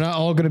him. They're not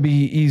all going to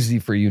be easy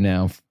for you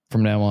now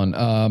from now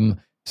on.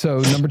 So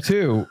number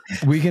 2,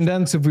 we can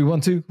dance if we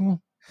want to.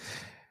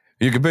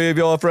 You can leave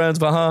your friends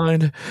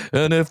behind,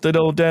 and if they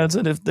don't dance,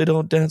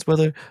 well,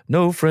 they're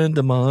no friend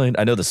of mine.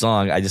 I know the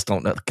song. I just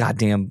don't know.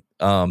 Goddamn.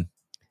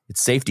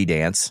 It's Safety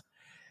Dance,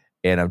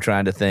 and I'm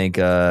trying to think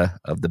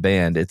of the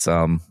band. It's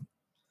Do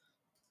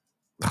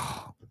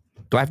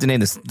I have to name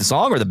the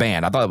song or the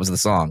band? I thought it was the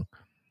song.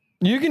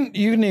 You can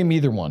name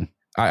either one.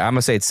 I'm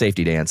gonna say it's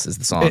Safety Dance is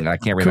the song. I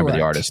can't remember the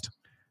correct. artist.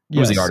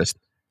 Who's the artist?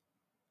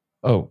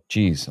 Oh,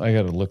 geez. I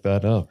got to look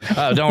that up.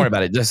 Oh, don't worry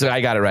about it. Just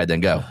I got it right.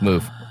 Then go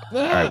move. All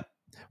right,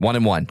 1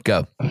 and 1.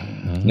 Go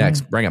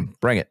next.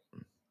 Bring it.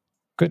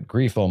 Good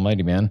grief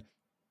almighty, man.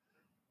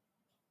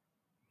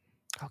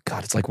 Oh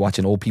God, it's like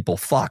watching old people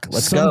fuck.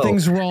 Let's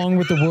Something's wrong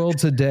with the world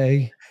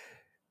today.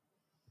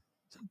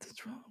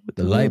 Something's wrong with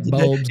The light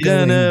bulbs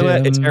going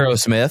dim. It's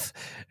Aerosmith.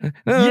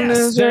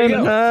 Yes, there you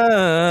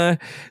go.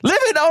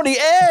 Living on the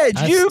edge,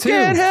 That's you 2.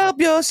 can't help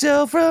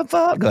yourself from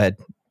fall. Go ahead.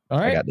 All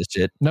I right. got this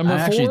shit. Number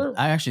I 4.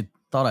 actually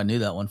thought I knew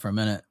that one for a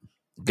minute.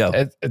 Go.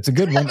 It's a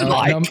good one.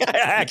 Mike, I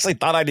actually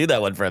thought I knew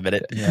that one for a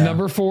minute. Yeah.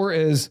 Number 4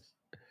 is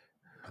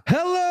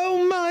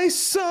Hello, my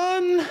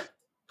son.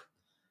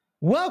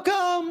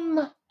 Welcome.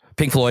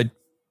 Pink Floyd.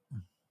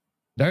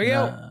 There you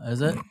go.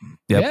 Is it?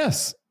 Yep.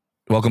 Yes.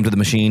 Welcome to the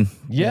machine.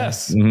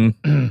 Yes.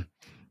 Mhm.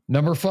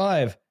 Number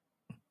 5.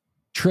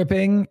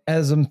 Tripping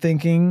as I'm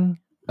thinking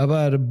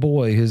about a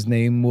boy. His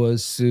name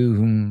was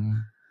Sue.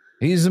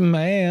 He's a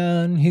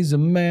man.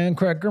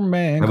 Cracker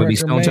man. That would be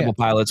Cracker Stone man. Temple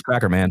Pilots,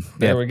 Cracker Man.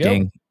 There Yep, we go.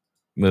 ding.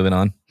 Moving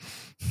on.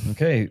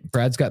 Okay.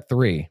 Brad's got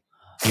 3.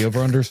 The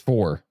over-under's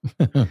 4.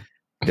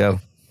 Go.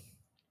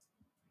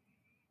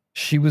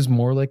 She was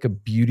more like a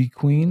beauty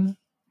queen.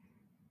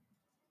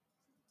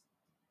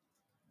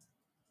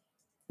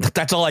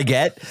 That's all I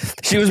get.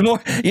 She was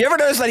more. You ever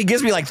notice that he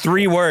gives me like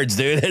 3 words,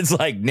 dude? It's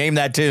like name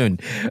that tune.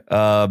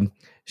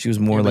 She was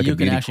more Yeah, but like you a can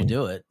beauty actually queen.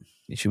 do it.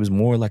 She was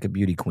more like a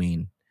beauty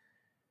queen.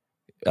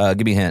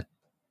 Give me a hint.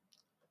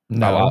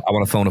 No. I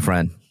want to phone a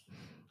friend.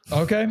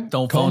 Okay.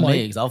 Don't Call phone Mike.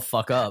 me because I'll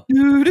fuck up.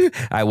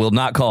 I will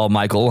not call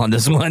Michael on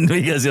this one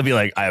because he'll be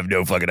like, I have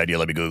no fucking idea.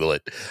 Let me Google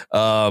it.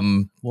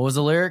 What was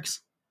the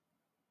lyrics?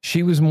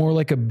 She was more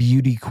like a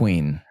beauty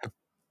queen.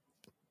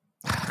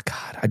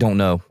 God, I don't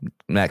know.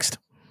 Next.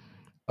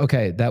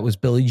 Okay, that was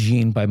Billie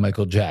Jean by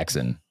Michael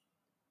Jackson.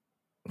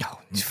 Oh,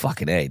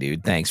 fucking A,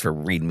 dude. Thanks for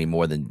reading me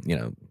more than,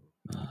 than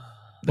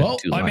Well,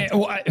 2 I mean, lines.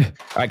 All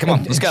right, come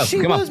on. Let's go. She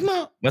Come was on.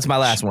 my- What's my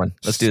last one?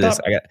 Let's do this.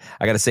 Stop.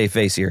 I got a safe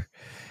face here.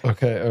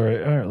 Okay, all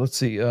right. Let's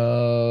see.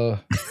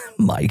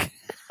 Mike.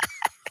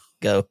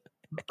 Go.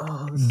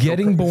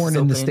 Getting born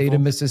in the state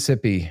of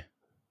Mississippi.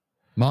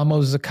 Mama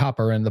was a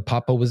copper and the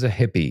papa was a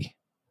hippie.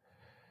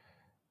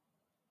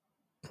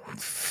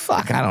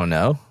 Fuck, I don't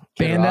know.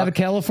 Band out of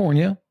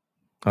California.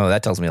 Oh,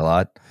 that tells me a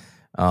lot.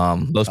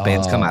 Most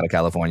bands come out of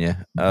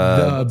California.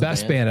 The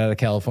best band out of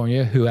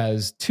California who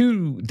has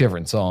 2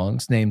 different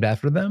songs named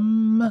after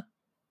them.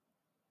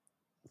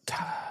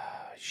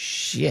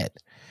 Shit.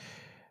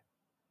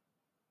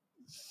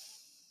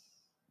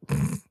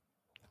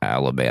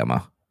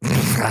 Alabama.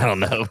 I don't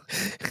know.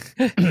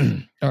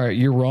 All right,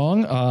 you're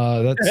wrong.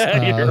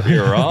 That's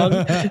You're wrong.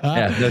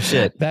 Yeah, no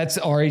shit. That's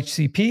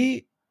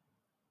RHCP,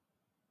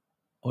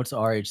 What's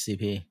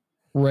RHCP?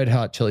 Red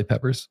Hot Chili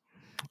Peppers.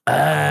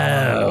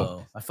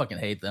 Oh. I fucking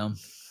hate them.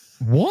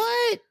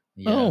 What?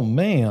 Yeah. Oh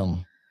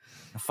man.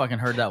 I fucking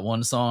heard that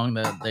one song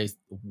that they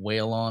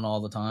wail on all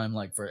the time,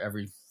 like for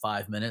every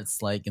 5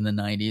 minutes, like in the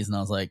 90s, and I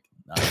was like,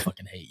 I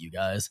fucking hate you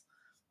guys.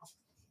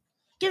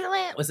 Give it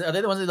away. Are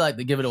they the ones that like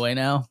they give it away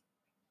now?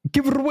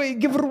 Give it away,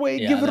 give it away,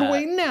 Yeah, give it that.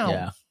 away now.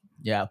 Yeah.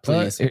 Yeah,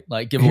 please. here-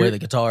 like give away here- the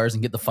guitars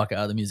and get the fuck out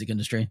of the music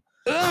industry.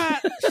 Oh,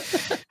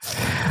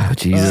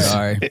 Jesus.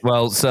 Sorry.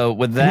 Well, so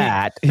with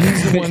that,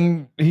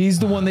 He's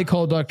the one they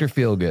call Dr.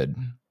 Feelgood.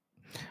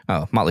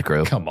 oh, Motley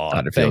Crue. Come on,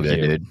 Dr. Feel thank Good,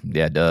 you. dude.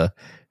 Yeah, duh.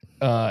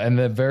 And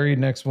the very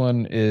next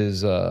one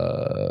is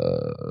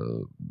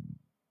I'm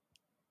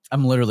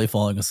literally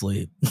falling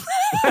asleep.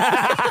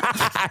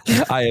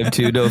 I am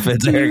too. No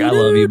offense, Eric. I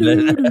love you, but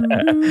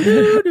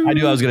I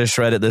knew I was going to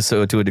shred it this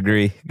to a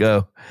degree.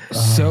 Go.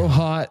 So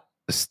Hot,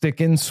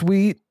 Stickin'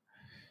 Sweet.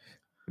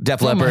 Def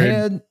From my Leppard.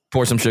 head.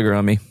 Pour some sugar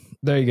on me.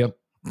 There you go.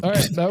 All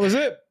right, that was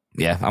it.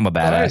 Yeah, I'm a All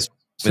badass. right.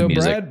 So with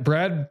music.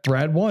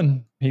 Brad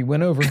won. He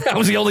went over. I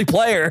was the only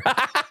player.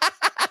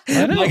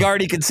 know. Mike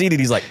already conceded.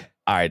 He's like,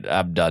 all right,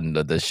 I'm done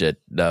with this shit.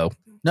 No.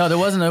 No, there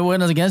wasn't. It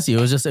wasn't against you.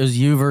 It was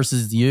you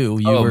versus you.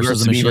 You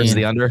versus the me machine. versus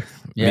the under. Me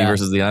Yeah.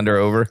 versus the under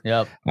over.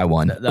 Yep. I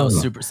won. That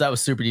was super. That was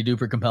super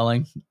duper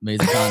compelling.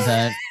 Amazing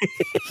content.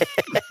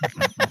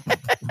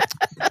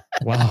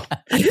 Wow.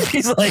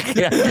 He's like,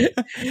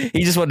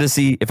 he just wanted to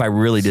see if I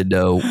really did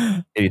know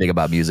anything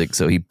about music.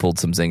 So he pulled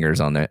some zingers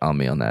on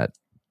me on that.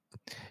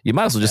 You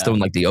might as well just throw in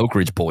like the Oak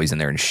Ridge Boys in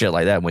there and shit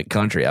like that and went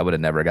country. I would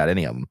have never got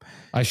any of them.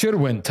 I should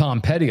have went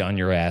Tom Petty on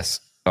your ass.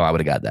 Oh, I would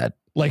have got that.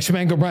 Like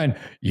Shmango Brian.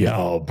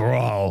 Yo,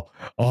 bro,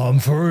 I'm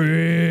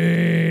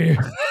free.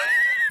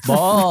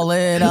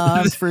 Ballin',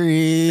 I'm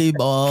free.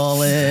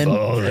 Ballin'.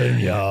 Ballin',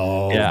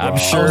 yo. Yeah, I'm bro.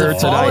 sure Was it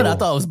tonight- ballin'? I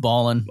thought it was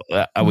ballin'.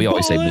 We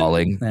always say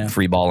balling, Yeah.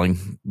 free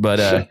balling.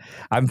 But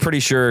I'm pretty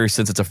sure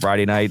since it's a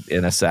Friday night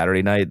and a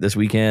Saturday night this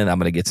weekend, I'm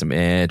going to get some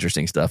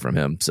interesting stuff from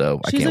him.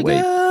 So I She's can't a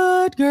wait.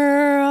 good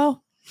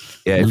girl.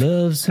 Yeah.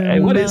 Loves her Hey,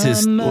 what is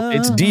his? mama.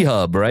 It's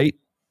D-Hub, right?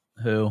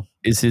 Who?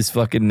 Is his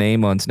fucking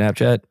name on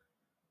Snapchat?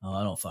 Oh,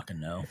 I don't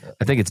fucking know.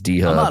 I think it's I'm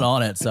D-Hub. not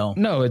on it, so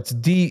No, it's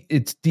D.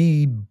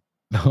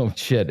 Oh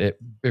shit! It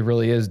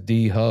really is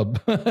D Hub.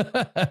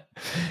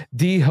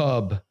 D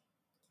Hub.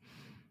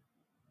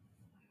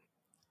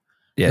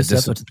 Yeah,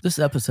 this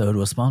episode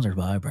was sponsored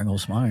by Brian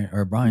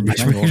Schmengel Brian. This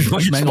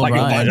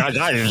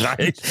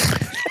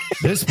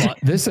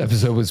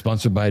episode was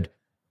sponsored by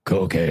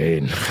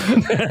cocaine.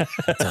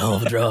 It's a hell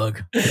of a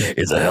drug.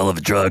 It's a hell of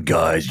a drug,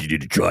 guys. You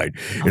need to try it.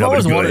 I've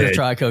always wanted to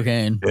try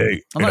cocaine.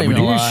 Hey, I'm not even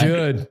gonna You lie.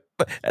 should.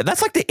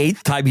 that's like the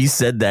 8th time he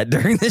said that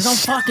during this. I'm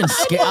fucking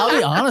scared. I'll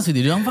be honest with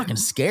you, dude. I'm fucking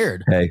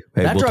scared. Hey,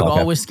 That we'll drug talk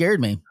always scared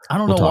me. I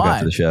don't we'll know talk why.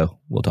 after the show.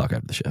 We'll talk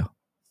after the show.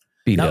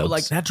 No,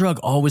 like that drug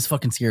always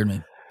fucking scared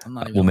me. I'm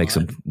not even. We'll gonna make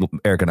lie. some.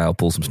 Eric and I will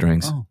pull some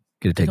strings. Oh.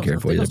 Get it taken care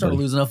of for you, I'll start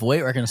buddy. losing enough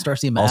weight where I can start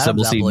seeing my Also,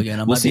 Adam's apple again.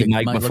 I we'll might see be-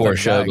 Mike might look before like a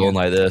show dragon. going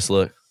like this.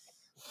 Look.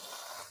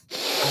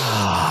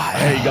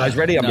 Hey, you guys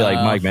ready? I'll be like,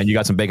 No. Mike, man, you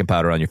got some baking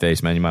powder on your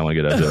face, man. You might want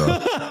to get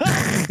that.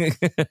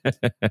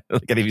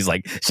 Look at him. He's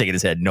like shaking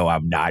his head. No,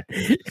 I'm not.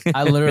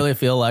 I literally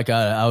feel like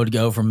I would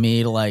go from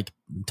me to like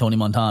Tony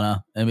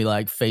Montana and be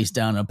like face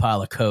down in a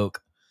pile of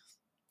coke.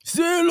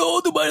 Say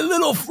hello to my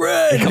little He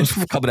friend. comes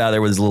coming out of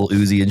there with his little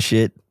Uzi and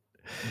shit.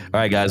 All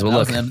right, guys. Well, that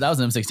look. was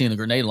an M16, the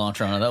grenade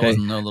launcher on it. That Hey.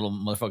 wasn't no little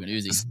motherfucking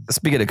Uzi.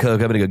 Speaking of Coke,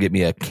 I'm gonna go get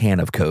me a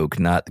can of Coke,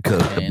 not the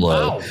Coke to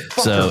blow.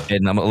 So,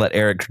 and I'm gonna let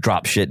Eric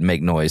drop shit and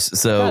make noise.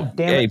 So, God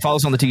damn hey, it. follow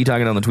us on the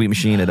TikTok and on the tweet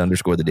machine at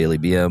 _the Daily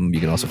BM.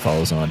 You can also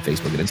follow us on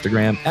Facebook and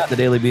Instagram at the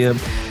Daily BM,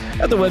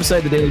 at the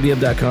website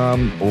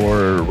thedailybm.com,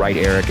 or write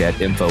Eric at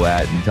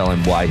info@ and tell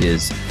him why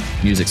his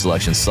music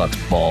selection sucks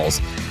balls.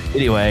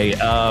 Anyway,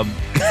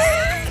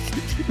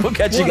 we'll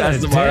catch you What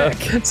guys a tomorrow.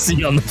 dick. See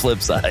you on the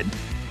flip side.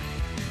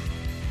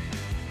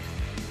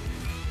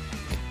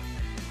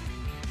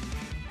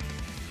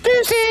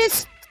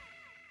 Deuces.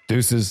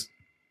 Deuces.